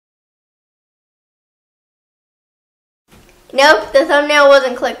Nope, the thumbnail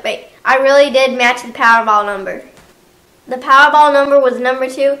wasn't clickbait. I really did match the Powerball number. The Powerball number was number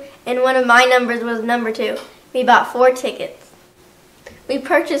 2, and one of my numbers was number 2. We bought 4 tickets. We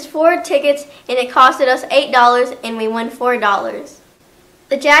purchased 4 tickets, and it costed us $8, and we won $4.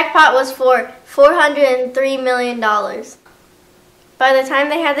 The jackpot was for $403 million. By the time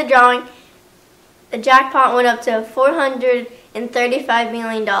they had the drawing, the jackpot went up to $435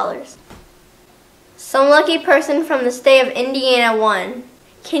 million. Some lucky person from the state of Indiana won.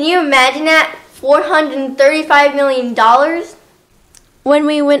 Can you imagine that? $435 million? When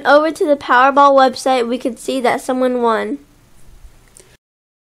we went over to the Powerball website, we could see that someone won.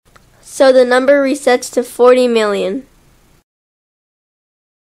 So the number resets to 40 million.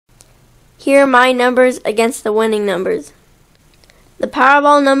 Here are my numbers against the winning numbers. The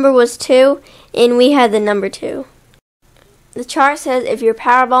Powerball number was 2, and we had the number 2. The chart says if your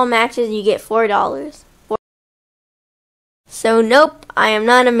Powerball matches, you get $4. So nope, I am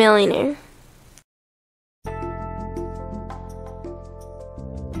not a millionaire.